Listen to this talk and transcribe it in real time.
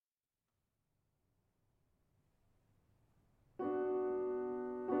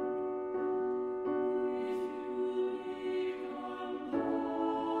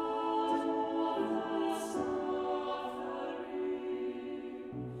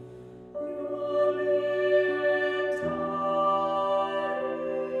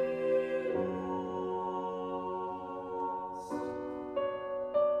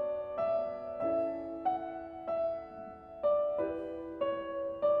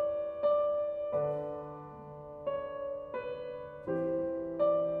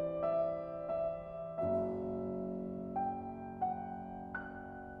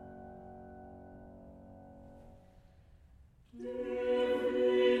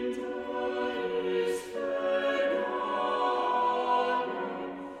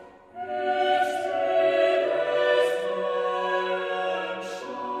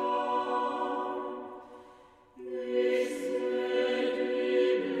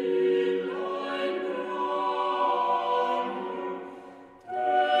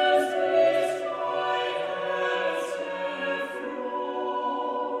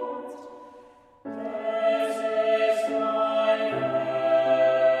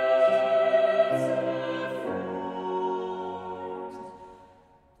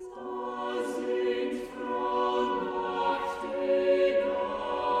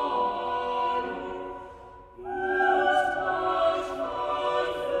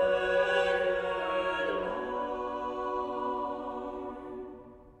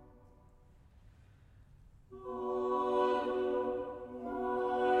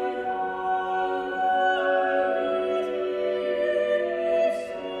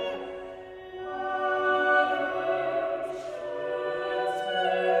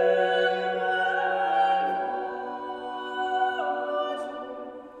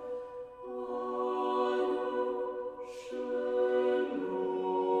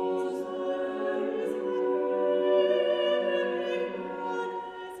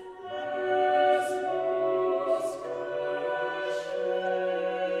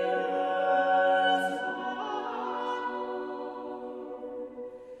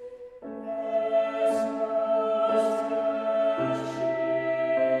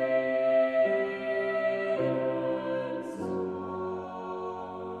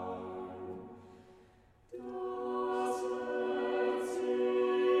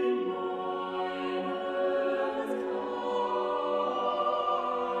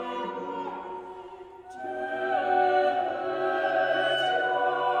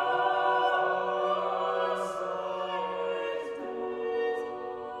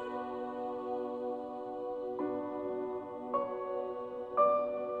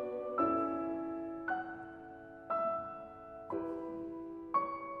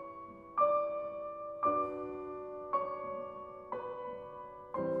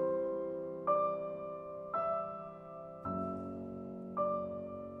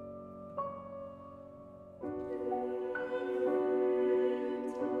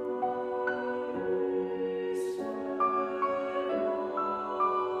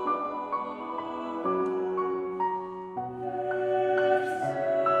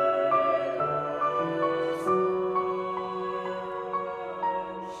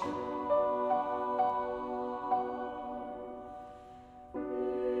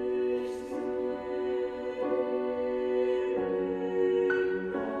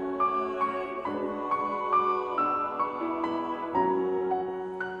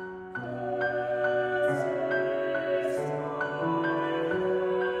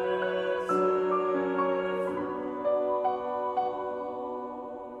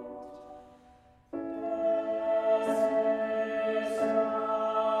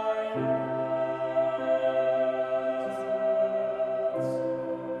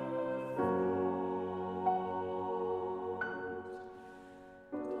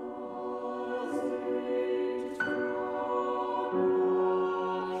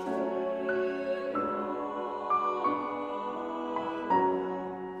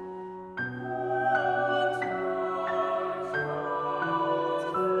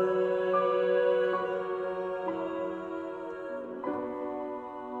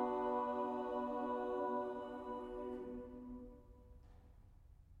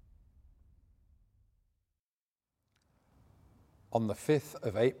On the 5th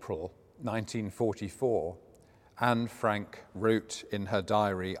of April, 1944, Anne Frank wrote in her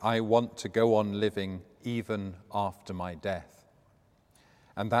diary, "I want to go on living even after my death.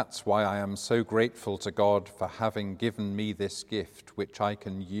 And that's why I am so grateful to God for having given me this gift, which I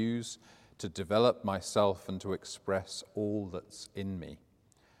can use to develop myself and to express all that's in me.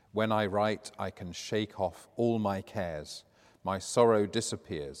 When I write, I can shake off all my cares. My sorrow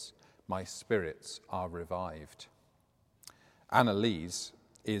disappears. My spirits are revived." Annalise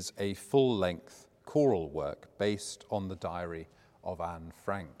is a full-length choral work based on the diary of Anne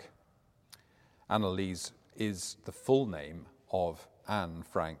Frank. Annalise is the full name of Anne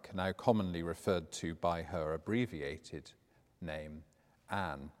Frank, now commonly referred to by her abbreviated name,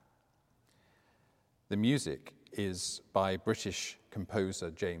 Anne. The music is by British composer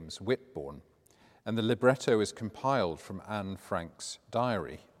James Whitbourne, and the libretto is compiled from Anne Frank's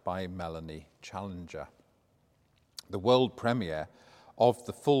diary by Melanie Challenger. The world premiere of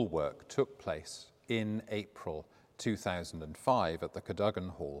the full work took place in April 2005 at the Cadogan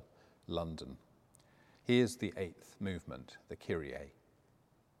Hall, London. Here's the 8th movement, the Kyrie.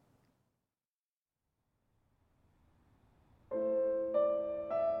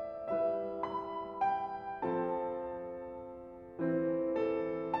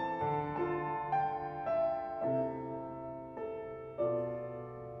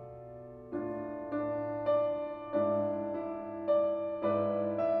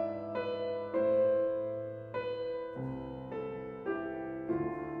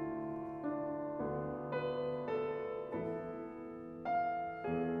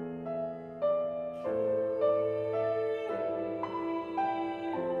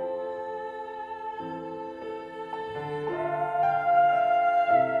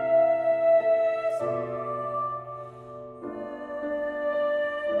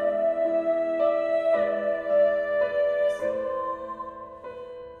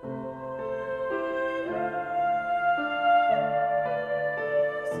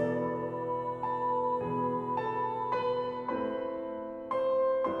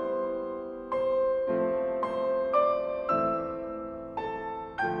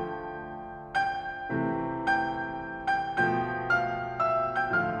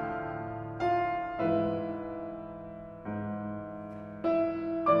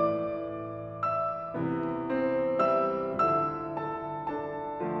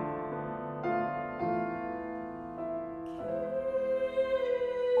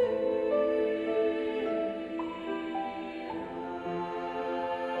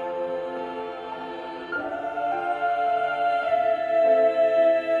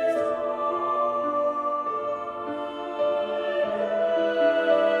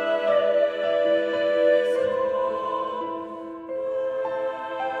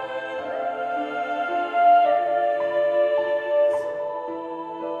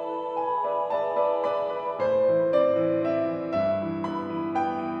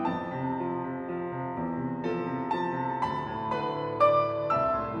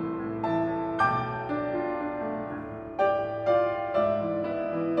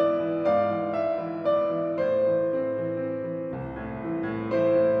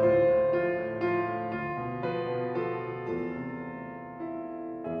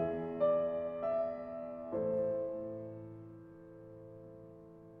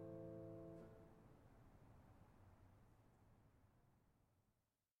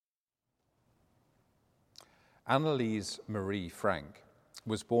 Annalise Marie Frank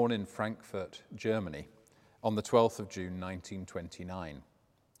was born in Frankfurt, Germany, on the 12th of June 1929.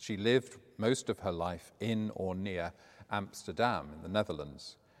 She lived most of her life in or near Amsterdam in the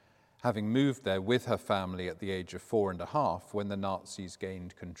Netherlands, having moved there with her family at the age of 4.5 when the Nazis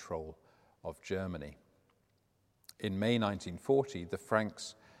gained control of Germany. In May 1940, the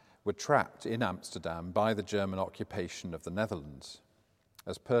Franks were trapped in Amsterdam by the German occupation of the Netherlands.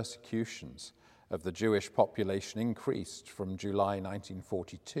 As persecutions of the Jewish population increased from July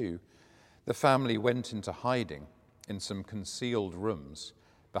 1942, the family went into hiding in some concealed rooms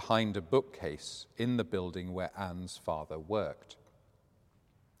behind a bookcase in the building where Anne's father worked.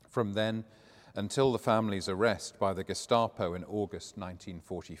 From then until the family's arrest by the Gestapo in August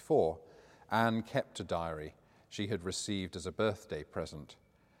 1944, Anne kept a diary she had received as a birthday present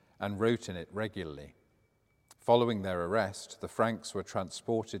and wrote in it regularly. Following their arrest, the Franks were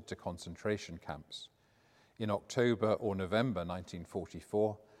transported to concentration camps. In October or November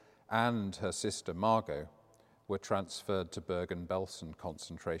 1944, Anne and her sister Margot were transferred to Bergen-Belsen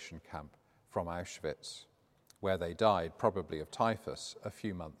concentration camp from Auschwitz, where they died, probably of typhus, a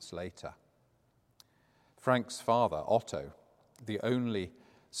few months later. Frank's father, Otto, the only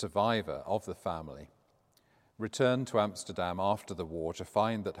survivor of the family, returned to Amsterdam after the war to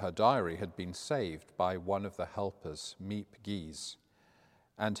find that her diary had been saved by one of the helpers, Miep Gies,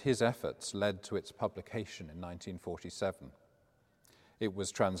 and his efforts led to its publication in 1947. It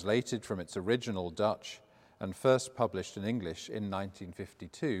was translated from its original Dutch and first published in English in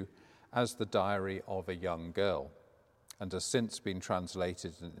 1952 as The Diary of a Young Girl, and has since been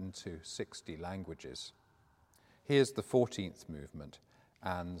translated into 60 languages. Here's the 14th movement,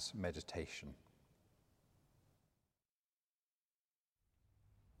 Anne's Meditation.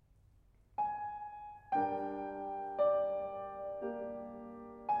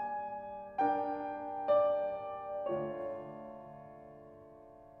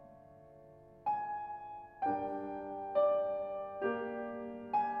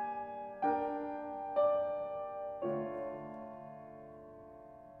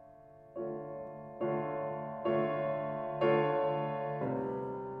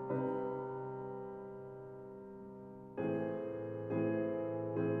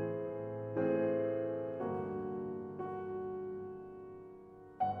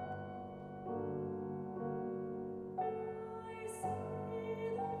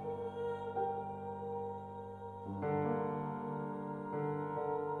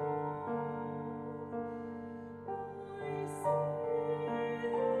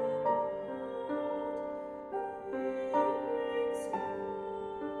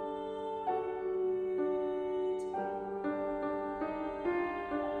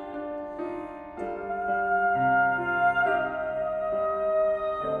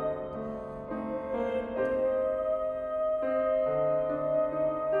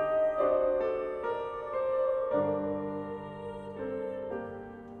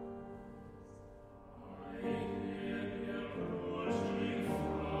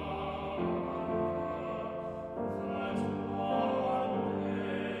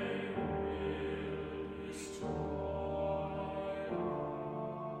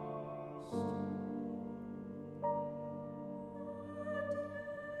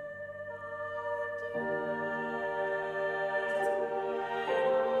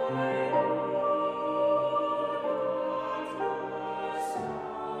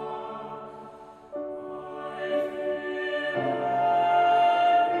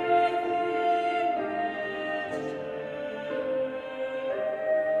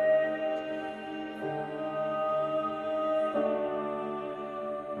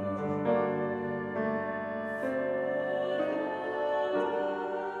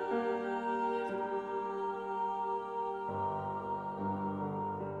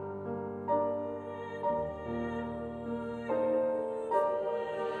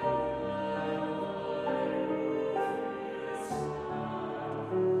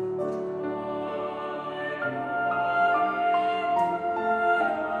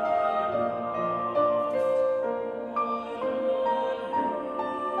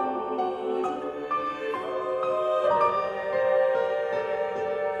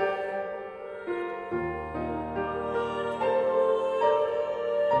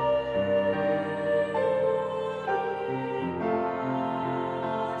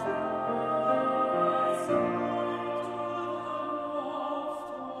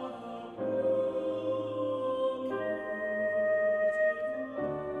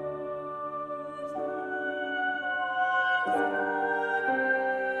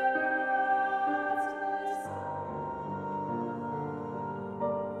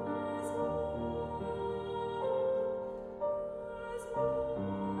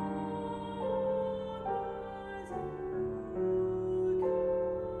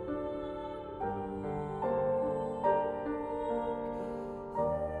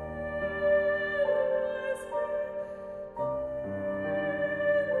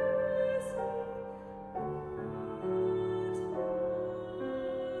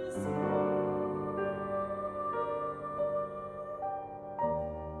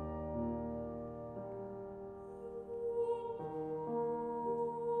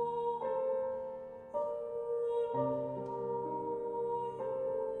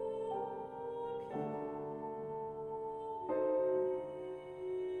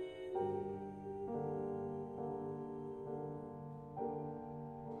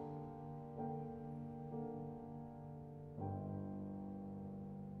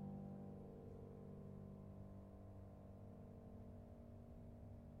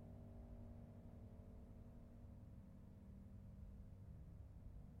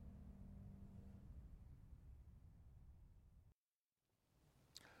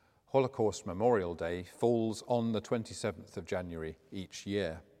 Holocaust Memorial Day falls on the 27th of January each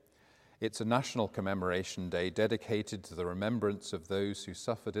year. It's a national commemoration day dedicated to the remembrance of those who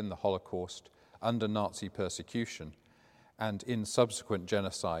suffered in the Holocaust under Nazi persecution and in subsequent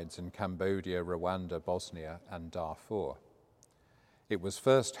genocides in Cambodia, Rwanda, Bosnia, and Darfur. It was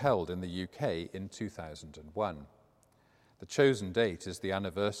first held in the UK in 2001. The chosen date is the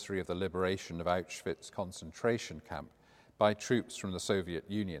anniversary of the liberation of Auschwitz concentration camp by troops from the Soviet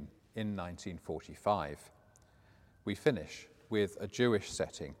Union in 1945. We finish with a Jewish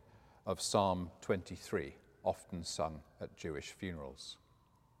setting of Psalm 23, often sung at Jewish funerals.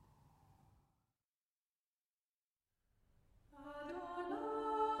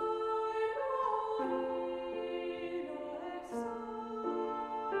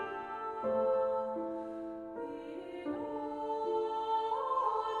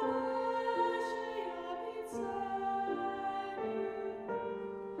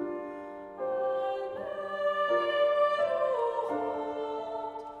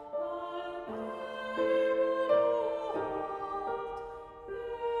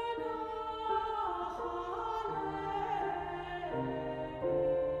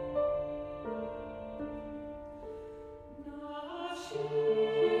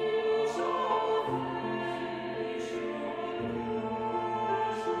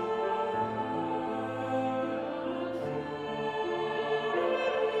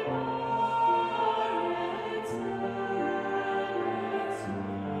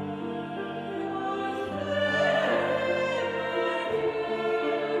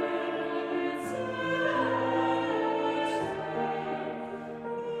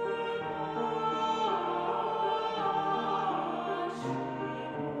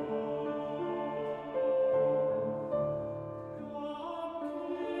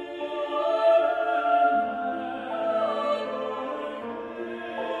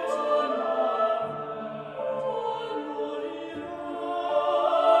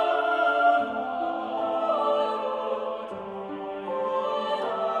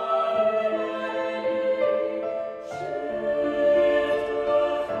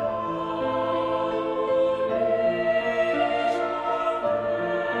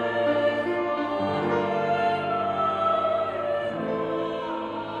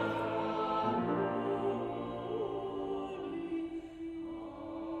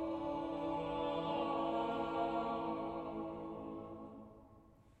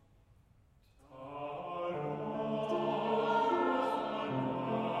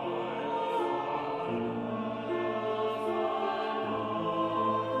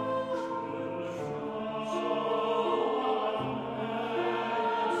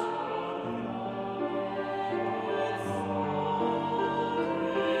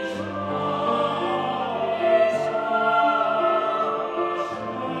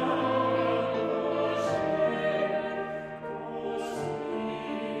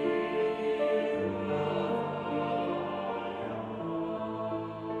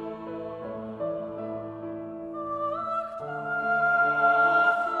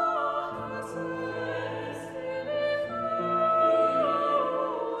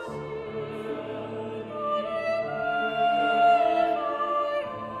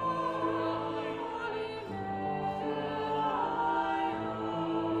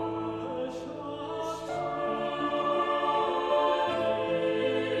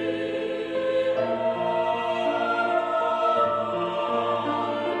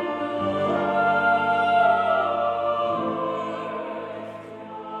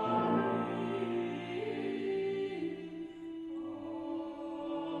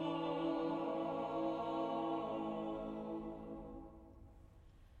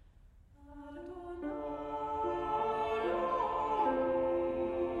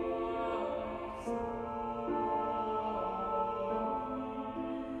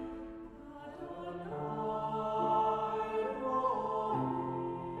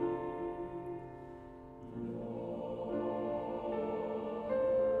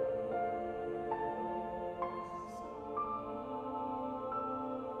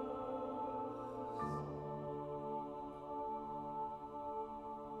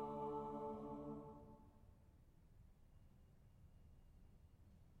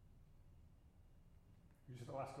 Just the last